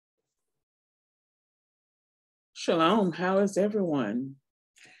Shalom, how is everyone?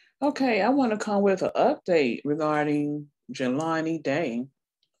 Okay, I want to come with an update regarding Jelani Day.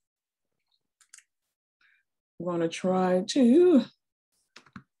 I'm going to try to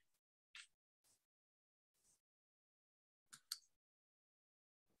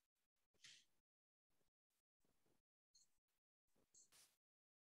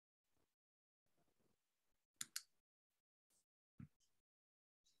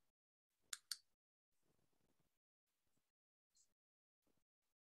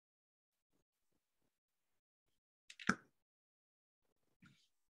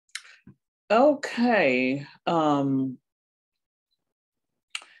okay.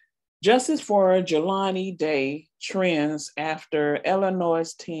 Justice for Jelani Day trends after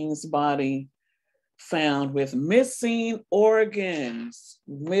Illinois teen's body found with missing organs.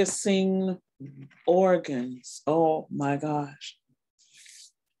 Missing organs. Oh my gosh.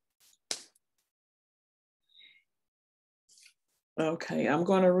 Okay, I'm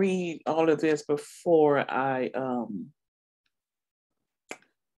going to read all of this before I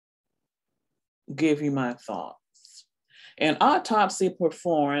give you my thoughts. An autopsy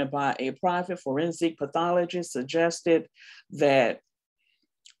performed by a private forensic pathologist suggested that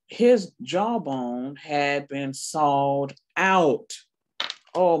his jawbone had been sawed out.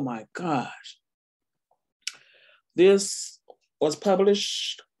 Oh my gosh. This was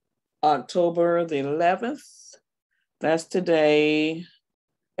published October the 11th. That's today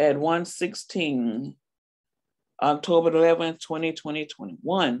at 1:16, October 11th,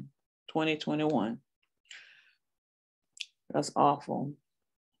 2021. That's awful.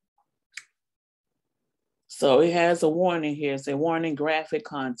 So it has a warning here. It's a warning graphic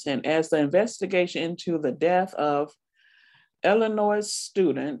content. As the investigation into the death of Illinois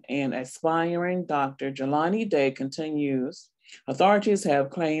student and aspiring doctor Jelani Day continues, authorities have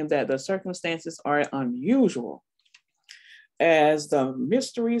claimed that the circumstances are unusual. As the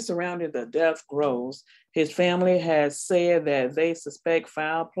mystery surrounding the death grows, his family has said that they suspect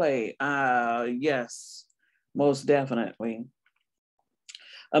foul play. Yes, most definitely.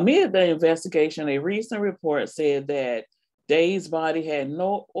 Amid the investigation, a recent report said that Day's body had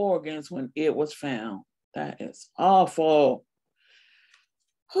no organs when it was found. That is awful.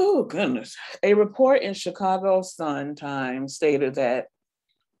 Oh, goodness. A report in Chicago Sun-Times stated that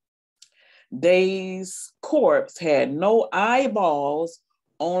Day's corpse had no eyeballs,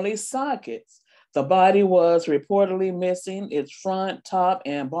 only sockets. The body was reportedly missing its front, top,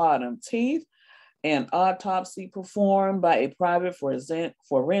 and bottom teeth. An autopsy performed by a private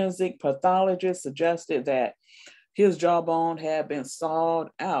forensic pathologist suggested that his jawbone had been sawed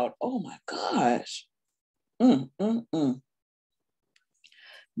out. Oh my gosh.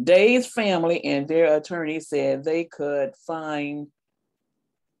 Day's family and their attorney said they could find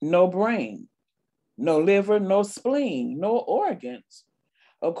no brain, no liver, no spleen, no organs.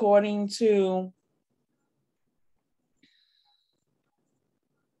 According to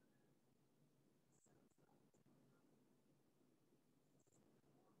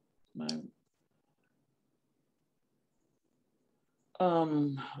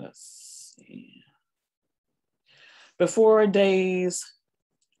let's see. Before Day's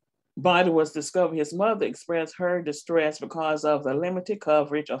body was discovered, his mother expressed her distress because of the limited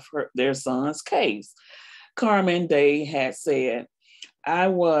coverage of their son's case. Carmen Day had said, I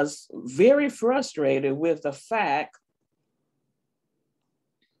was very frustrated with the fact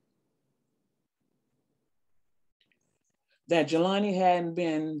that Jelani hadn't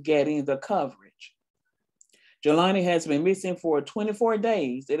been getting the coverage. Jelani has been missing for 24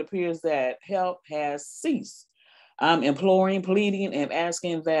 days. It appears that help has ceased. I'm imploring, pleading, and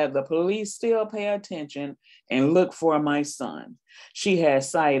asking that the police still pay attention and look for my son. She has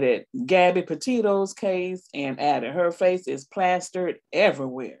cited Gabby Petito's case and added her face is plastered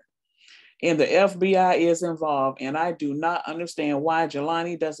everywhere. And the FBI is involved, and I do not understand why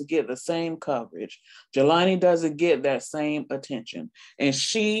Jelani doesn't get the same coverage. Jelani doesn't get that same attention. And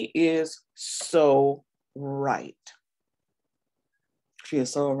she is so right. She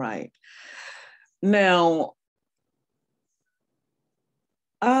is so right. Now,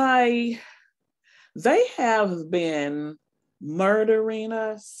 they have been murdering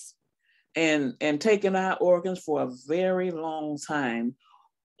us and taking our organs for a very long time.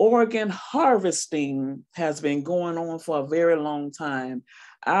 Organ harvesting has been going on for a very long time.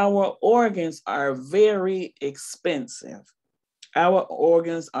 Our organs are very expensive. Our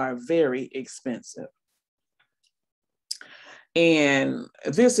organs are very expensive. And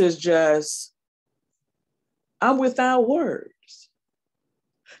this is just, I'm without words.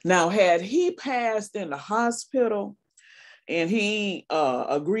 Now, had he passed in the hospital and he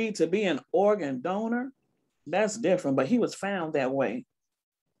agreed to be an organ donor, That's different, but he was found that way.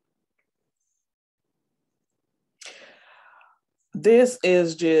 This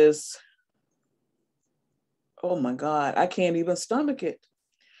is just, oh my God, I can't even stomach it.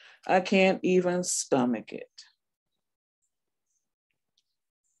 I can't even stomach it.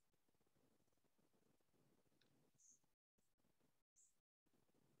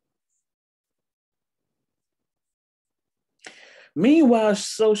 Meanwhile,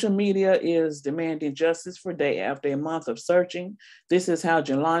 social media is demanding justice for day after a month of searching. This is how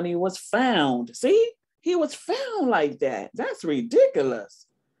Jelani was found. See, he was found like that. That's ridiculous.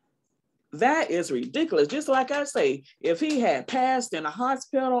 That is ridiculous. Just like I say, if he had passed in a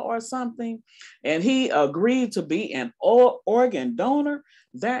hospital or something and he agreed to be an organ donor,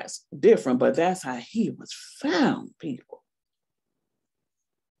 that's different, but that's how he was found, people.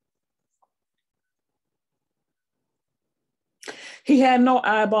 He had no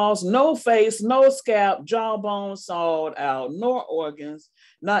eyeballs, no face, no scalp, jawbone sawed out, nor organs,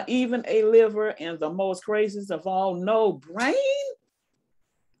 not even a liver, and the most craziest of all, no brain.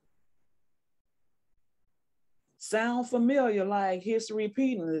 Sound familiar, like history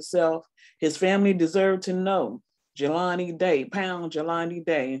repeating itself. His family deserved to know. Jelani Day, pound Jelani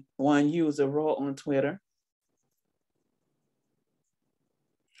Day, one user wrote on Twitter.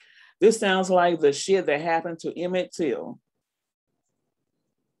 This sounds like the shit that happened to Emmett Till.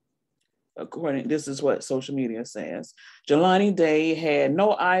 According, this is what social media says. Jelani Day had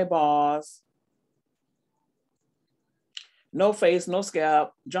no eyeballs, no face, no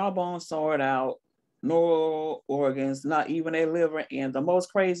scalp, jawbone sawed out, no organs, not even a liver, and the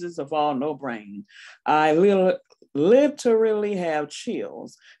most craziest of all, no brain. I literally have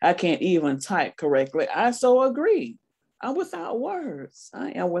chills. I can't even type correctly. I so agree. I'm without words. I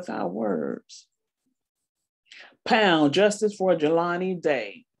am without words. Pound justice for Jelani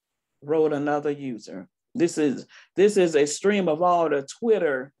Day, wrote another user. This is a stream of all the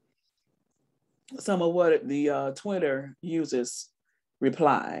Twitter, some of what the Twitter users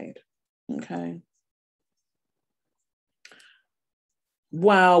replied. Okay.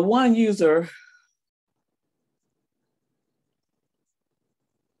 While one user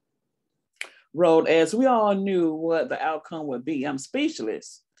wrote, as we all knew what the outcome would be, I'm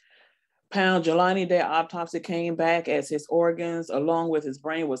speechless. Pound Jelani Day Autopsy came back as his organs, along with his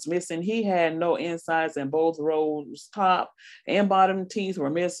brain, was missing. He had no insides in both rows, top and bottom teeth were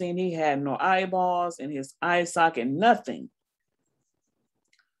missing. He had no eyeballs in his eye socket, nothing.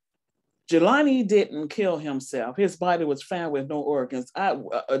 Jelani didn't kill himself. His body was found with no organs.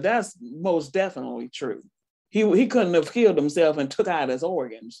 That's most definitely true. He couldn't have killed himself and took out his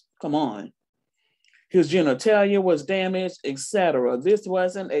organs. Come on. His genitalia was damaged, etc. This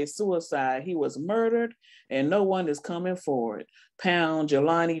wasn't a suicide. He was murdered, and no one is coming forward. Pound,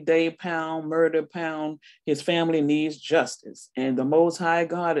 Jelani Day, pound, murder, pound. His family needs justice, and the Most High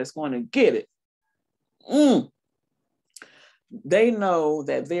God is going to get it. They know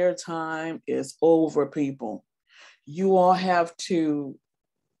that their time is over, people. You all have to,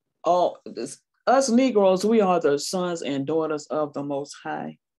 us Negroes, we are the sons and daughters of the Most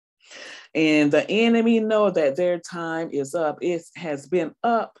High. And the enemy know that their time is up. It has been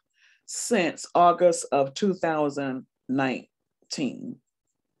up since August of 2019.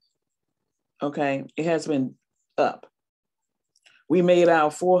 Okay, it has been up. We made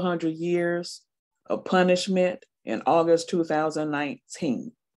our 400 years of punishment in August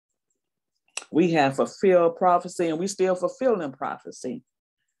 2019. We have fulfilled prophecy, and we still fulfilling prophecy.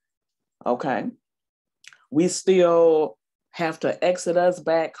 Okay, we still have to exit us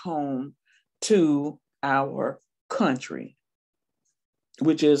back home to our country,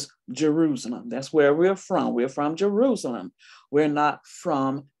 which is Jerusalem. That's where we're from. We're from Jerusalem. We're not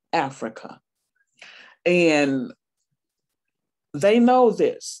from Africa. And they know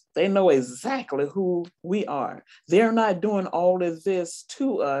this. They know exactly who we are. They're not doing all of this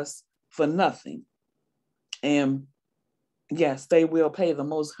to us for nothing. And yes, they will pay. The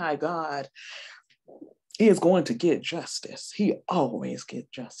Most High God is going to get justice. He always gets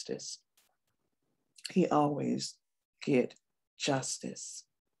justice. He always get justice.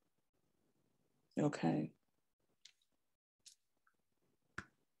 Okay.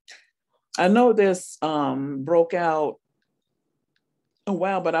 I know this broke out a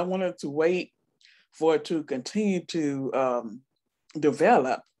while, but I wanted to wait for it to continue to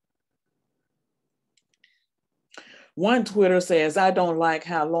develop. One Twitter says, I don't like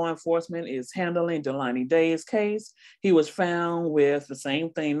how law enforcement is handling Jelani Day's case. He was found with the same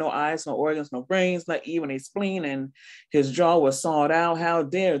thing, no eyes, no organs, no brains, not even a spleen, and his jaw was sawed out. How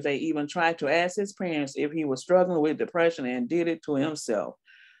dare they even try to ask his parents if he was struggling with depression and did it to himself?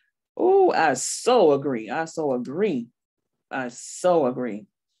 Oh, I so agree. I so agree. I so agree.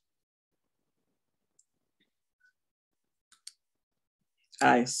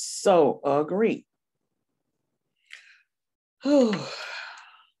 I so agree.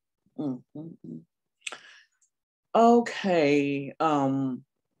 Okay.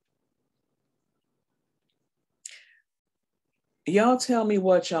 Y'all tell me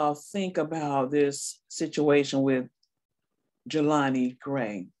what y'all think about this situation with Jelani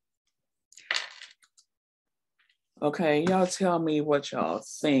Gray. Okay, y'all tell me what y'all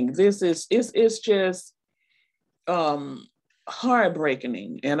think. This is it's just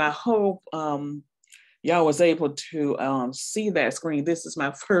heartbreaking, and I hope y'all was able to see that screen. This is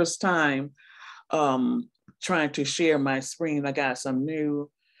my first time trying to share my screen. I got some new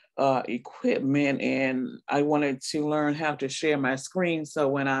equipment, and I wanted to learn how to share my screen. So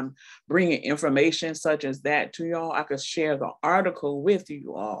when I'm bringing information such as that to y'all, I could share the article with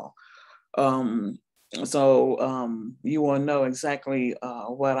you all. So you will know exactly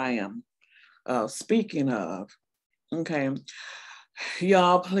what I am speaking of. Okay.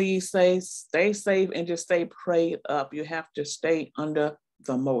 Y'all, please stay safe and just stay prayed up. You have to stay under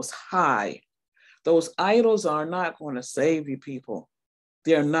the Most High. Those idols are not going to save you, people.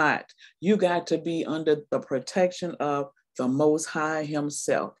 They're not. You got to be under the protection of the Most High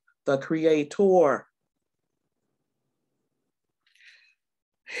Himself, the Creator.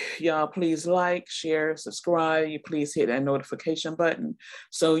 Y'all, please like, share, subscribe. You please hit that notification button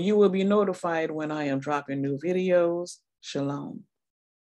so you will be notified when I am dropping new videos. Shalom.